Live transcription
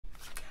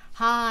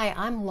Hi,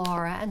 I'm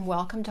Laura and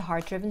welcome to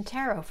Heart Driven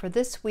Tarot for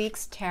this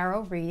week's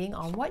tarot reading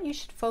on what you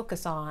should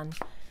focus on,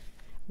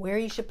 where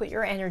you should put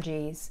your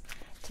energies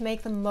to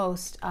make the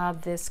most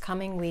of this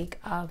coming week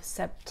of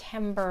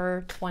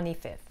September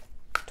 25th,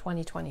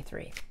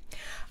 2023.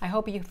 I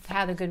hope you've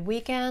had a good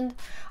weekend.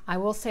 I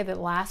will say that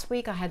last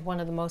week I had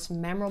one of the most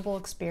memorable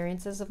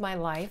experiences of my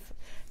life,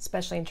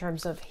 especially in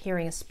terms of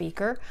hearing a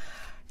speaker.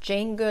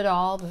 Jane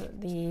Goodall,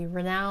 the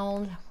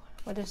renowned,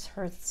 what is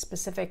her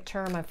specific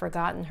term? I've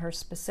forgotten her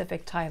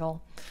specific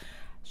title.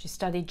 She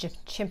studied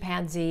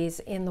chimpanzees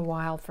in the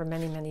wild for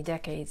many, many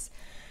decades.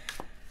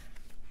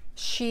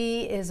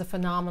 She is a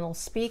phenomenal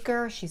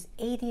speaker. She's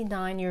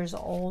 89 years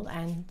old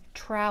and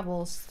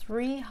travels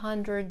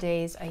 300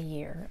 days a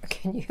year.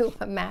 Can you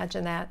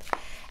imagine that?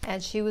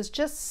 And she was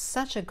just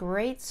such a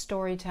great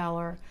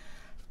storyteller,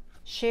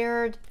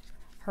 shared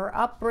her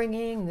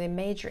upbringing, the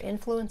major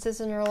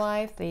influences in her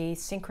life, the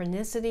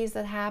synchronicities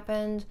that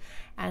happened,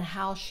 and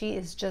how she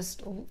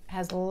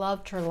has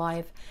loved her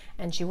life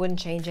and she wouldn't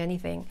change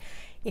anything.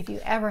 If you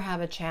ever have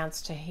a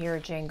chance to hear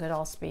Jane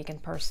Goodall speak in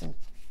person,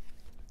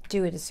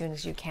 do it as soon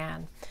as you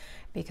can,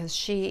 because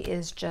she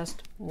is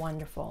just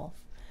wonderful.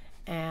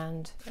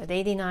 And at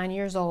 89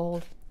 years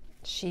old,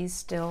 she's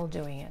still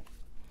doing it.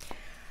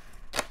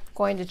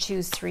 Going to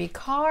choose 3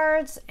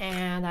 cards,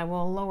 and I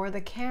will lower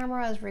the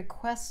camera as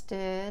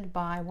requested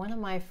by one of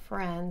my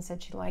friends.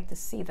 Said she'd like to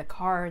see the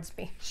cards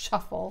being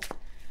shuffled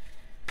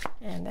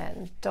and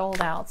then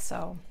doled out.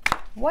 So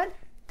what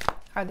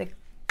are the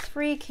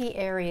 3 key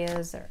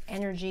areas or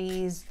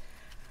energies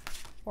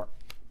or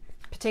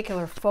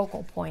particular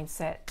focal points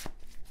that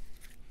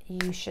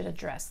you should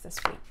address this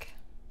week?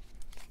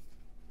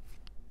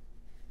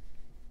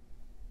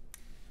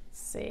 Let's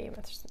see,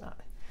 there's not.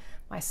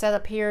 My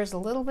setup here is a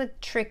little bit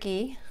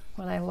tricky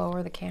when I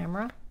lower the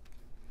camera.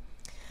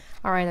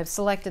 All right, I've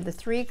selected the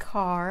 3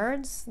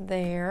 cards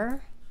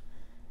there.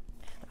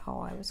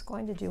 Oh, I was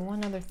going to do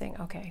one other thing.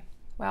 Okay,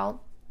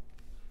 well,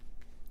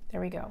 there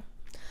we go.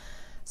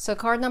 So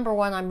card number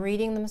 1, I'm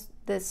reading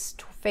this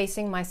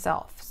facing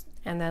myself,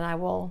 and then I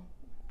will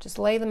just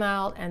lay them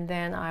out, and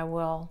then I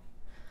will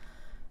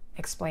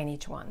explain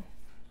each one.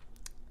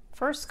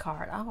 First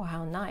card, oh,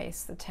 how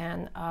nice, the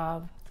 10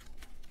 of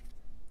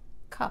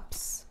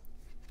Cups.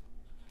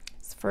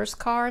 First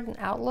card, an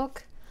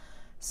outlook.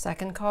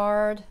 Second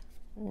card,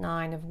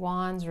 9 of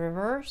Wands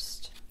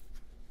reversed.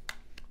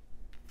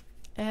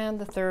 And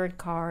the third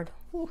card,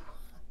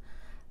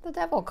 the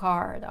Devil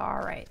card. All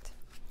right.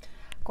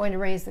 Going to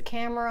raise the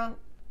camera.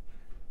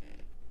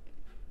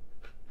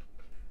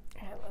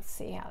 And let's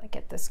see how to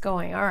get this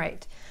going. All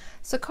right.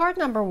 So card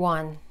number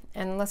 1,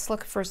 and let's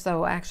look first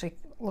though, actually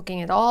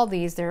looking at all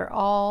these, they're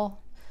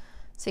all,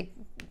 see,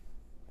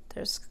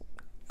 there's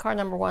card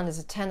number 1 is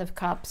a 10 of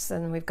Cups,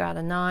 and we've got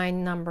a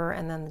 9 number,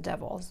 and then the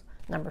Devil's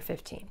number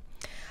 15.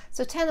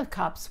 So 10 of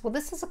Cups, well,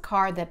 this is a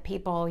card that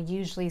people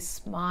usually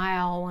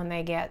smile when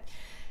they get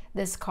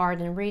this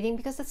card in reading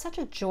because it's such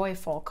a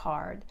joyful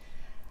card.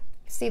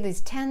 See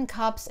these 10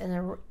 cups in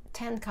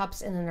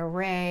an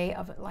array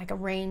of like a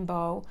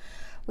rainbow.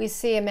 We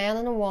see a man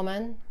and a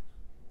woman,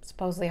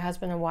 supposedly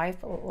husband and wife,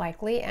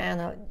 likely, and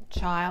a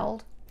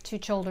child, 2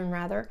 children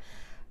rather,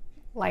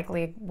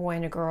 likely a boy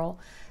and a girl.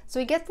 So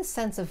we get the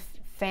sense of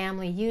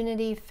family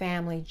unity,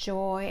 family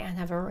joy, and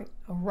have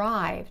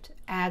arrived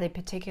at a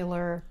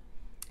particular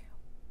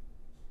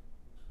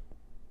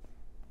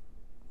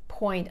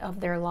point of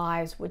their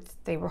lives which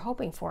they were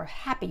hoping for, a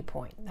happy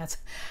point. That's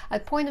a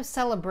point of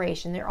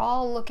celebration. They're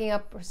all looking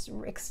up,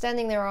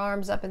 extending their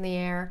arms up in the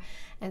air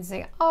and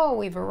saying, oh,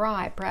 we've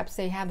arrived. Perhaps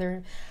they have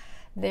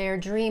their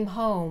dream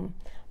home.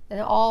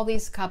 And all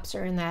these cups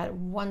are in that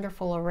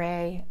wonderful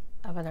array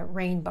of a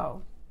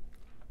rainbow.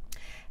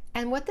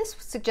 And what this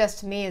suggests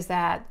to me is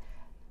that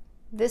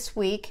this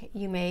week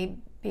you may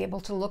be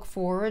able to look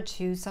forward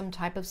to some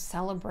type of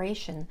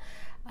celebration,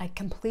 a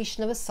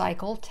completion of a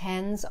cycle.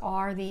 10s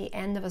are the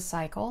end of a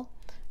cycle,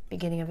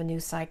 beginning of a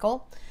new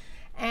cycle,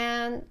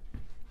 and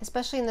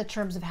especially in the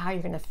terms of how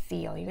you're going to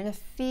feel. You're going to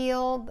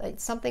feel that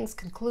something's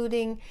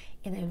concluding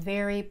in a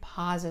very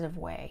positive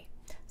way.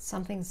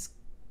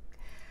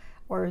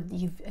 Or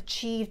you've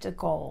achieved a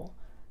goal.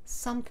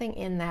 Something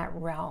in that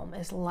realm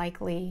is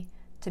likely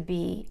to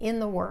be in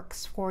the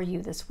works for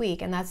you this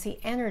week, and that's the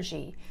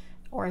energy,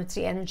 or it's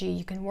the energy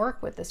you can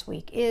work with this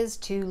week, is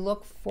to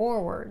look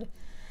forward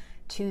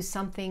to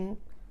something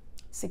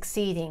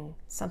succeeding,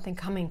 something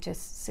coming to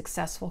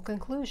successful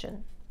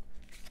conclusion.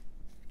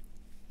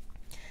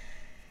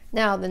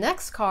 Now the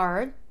next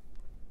card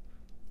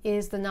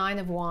is the 9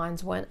 of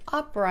Wands. When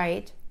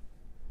upright,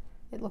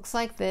 it looks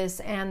like this,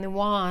 and the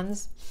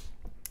wands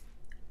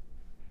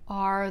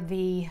are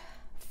the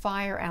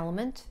fire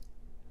element,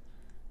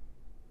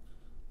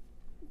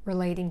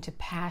 relating to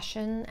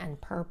passion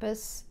and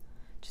purpose,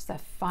 just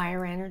that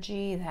fire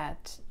energy,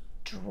 that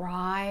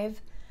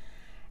drive.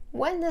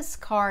 When this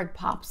card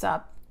pops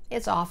up,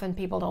 it's often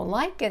people don't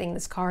like getting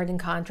this card in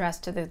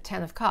contrast to the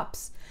 10 of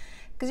Cups.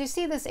 Because you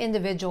see this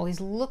individual,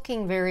 he's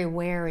looking very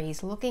wary,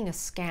 he's looking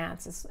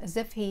askance, it's as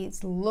if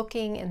he's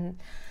looking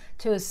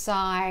to his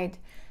side,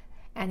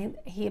 and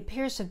he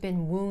appears to have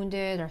been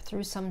wounded or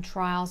through some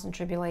trials and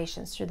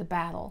tribulations through the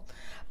battle,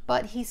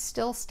 but he's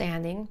still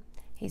standing,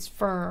 he's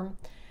firm,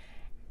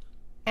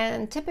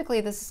 and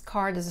typically this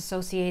card is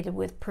associated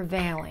with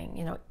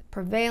prevailing,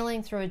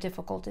 prevailing through a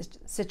difficult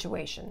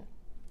situation.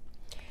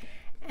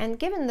 And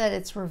given that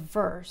it's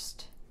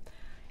reversed,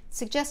 it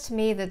suggests to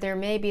me that there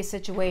may be a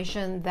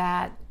situation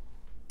that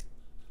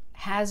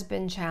has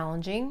been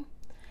challenging,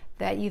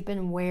 that you've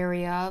been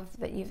wary of,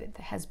 that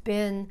has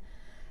been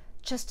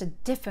just a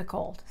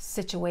difficult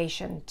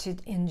situation to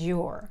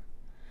endure,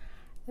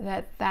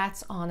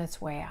 that's on its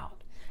way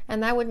out.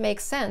 And that would make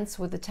sense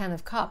with the Ten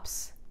of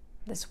Cups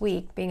this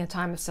week being a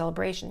time of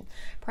celebration.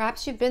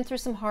 Perhaps you've been through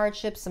some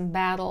hardships, some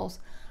battles,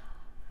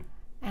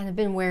 and have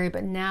been wary,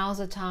 but now's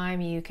the time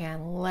you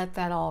can let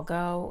that all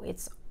go.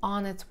 It's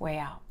on its way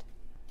out.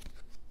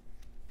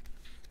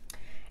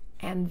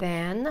 And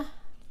then,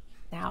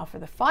 now for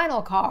the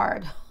final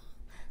card,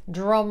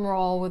 drum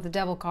roll with the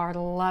Devil card. A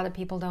lot of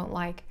people don't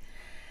like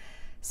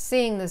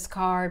seeing this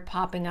card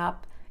popping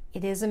up.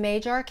 It is a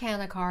Major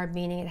Arcana card,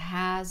 meaning it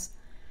has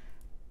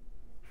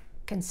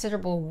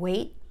considerable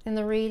weight in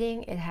the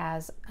reading. It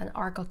has an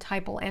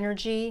archetypal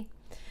energy.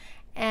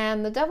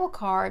 And the Devil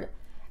card,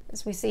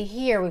 as we see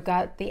here, we've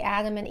got the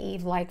Adam and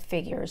Eve-like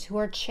figures who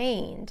are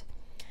chained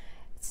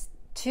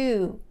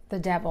to the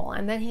devil.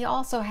 And then he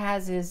also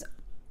has his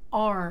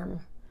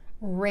arm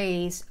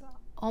raised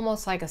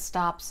almost like a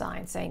stop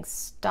sign, saying,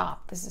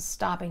 stop, this is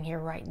stopping here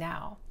right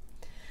now.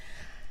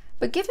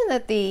 But given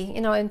that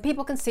and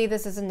people can see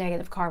this as a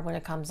negative card when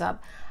it comes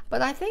up,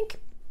 but I think,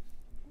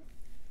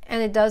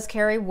 and it does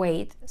carry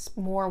weight,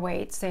 more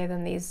weight, say,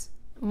 than these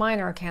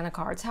Minor Arcana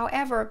cards.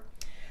 However,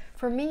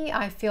 for me,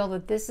 I feel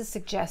that this is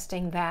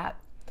suggesting that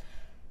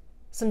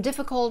some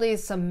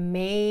difficulties, some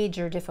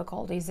major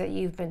difficulties that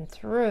you've been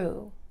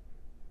through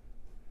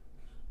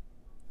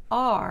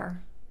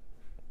are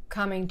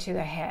coming to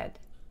the head.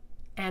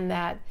 And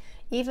that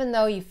even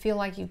though you feel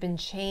like you've been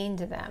chained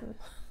to them,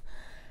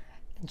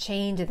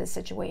 chained to the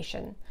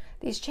situation,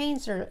 these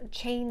chains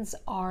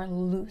are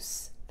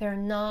loose. They're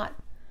not,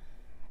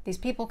 these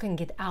people can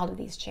get out of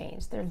these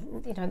chains.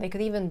 They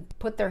could even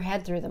put their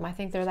head through them. I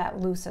think they're that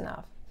loose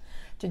enough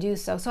to do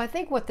so. So I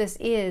think what this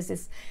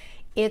is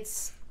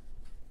it's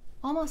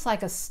almost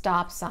like a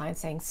stop sign,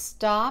 saying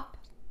stop.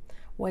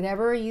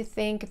 Whatever you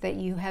think that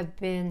you have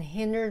been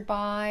hindered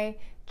by,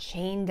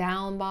 chained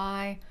down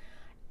by,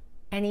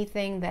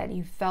 anything that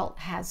you felt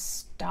has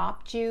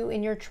stopped you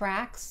in your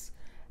tracks,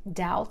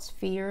 doubts,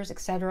 fears,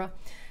 etc.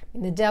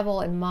 The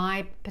devil, in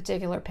my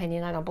particular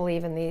opinion, I don't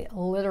believe in the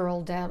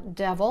literal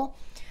devil.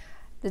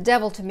 The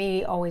devil to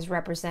me always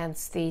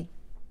represents the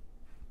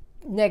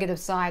negative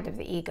side of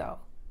the ego.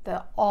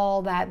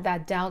 All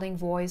that doubting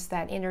voice,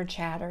 that inner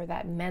chatter,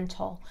 that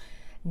mental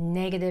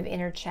negative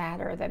inner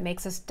chatter that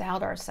makes us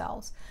doubt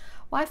ourselves.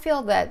 Well, I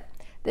feel that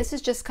this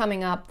is just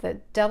coming up, the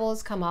devil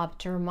has come up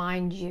to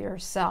remind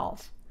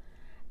yourself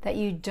that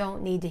you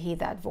don't need to heed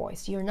that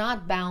voice. You're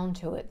not bound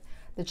to it.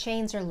 The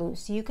chains are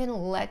loose. You can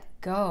let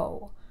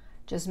go.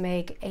 Just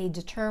make a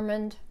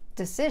determined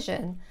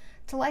decision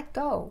to let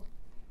go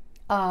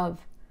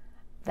of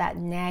that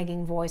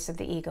nagging voice of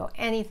the ego,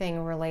 anything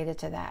related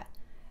to that.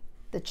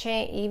 The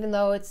chain, even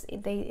though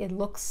it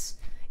looks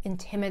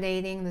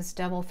intimidating, this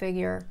devil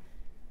figure,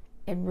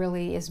 it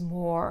really is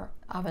more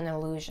of an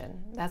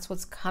illusion. That's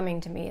what's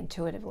coming to me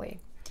intuitively.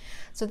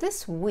 So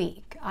this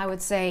week, I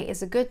would say,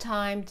 is a good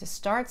time to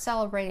start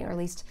celebrating, or at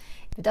least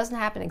if it doesn't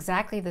happen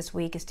exactly this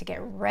week, is to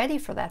get ready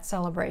for that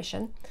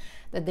celebration,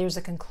 that there's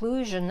a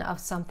conclusion of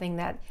something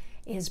that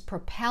is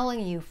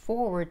propelling you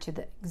forward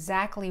to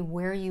exactly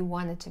where you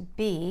wanted to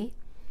be,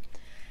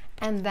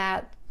 and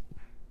that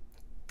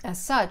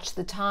as such,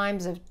 the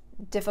times of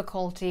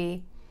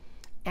difficulty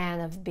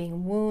and of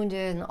being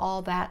wounded and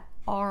all that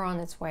are on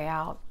its way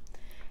out,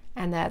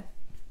 and that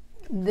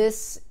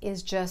this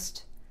is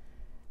just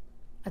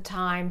a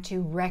time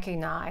to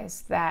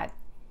recognize that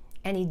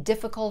any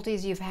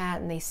difficulties you've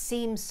had, and they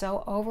seem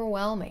so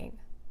overwhelming,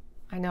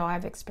 I know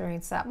I've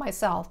experienced that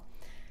myself,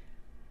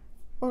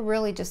 were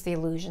really just the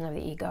illusion of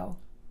the ego,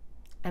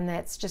 and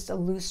that's just a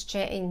loose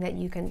chain that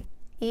you can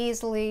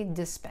easily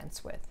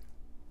dispense with.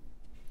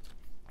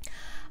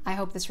 I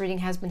hope this reading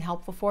has been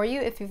helpful for you.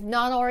 If you've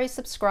not already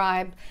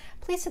subscribed,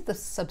 please hit the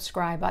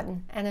subscribe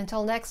button. And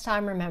until next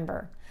time,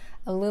 remember,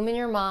 illumine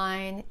your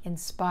mind,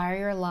 inspire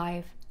your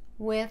life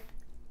with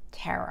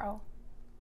tarot.